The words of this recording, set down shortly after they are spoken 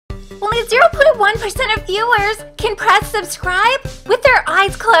Only 0.1% of viewers can press subscribe with their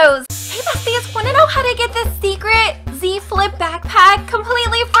eyes closed. Hey besties, want to know how to get this secret Z Flip backpack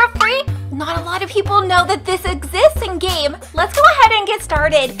completely for free? Not a lot of people know that this exists in game. Let's go ahead and get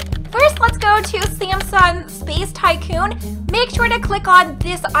started. First, let's go to Samsung Space Tycoon. Make sure to click on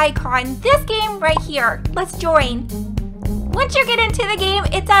this icon, this game right here. Let's join. Once you get into the game,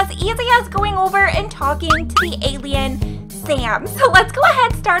 it's as easy as going over and talking to the alien Sam. So let's go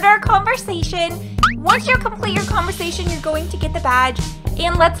ahead and start our conversation. Once you complete your conversation, you're going to get the badge.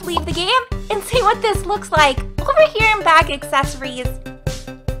 And let's leave the game and see what this looks like. Over here in bag accessories.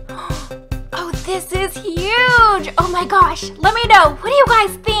 Oh, this is huge. Oh my gosh. Let me know. What do you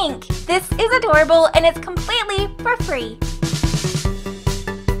guys think? This is adorable and it's completely for free.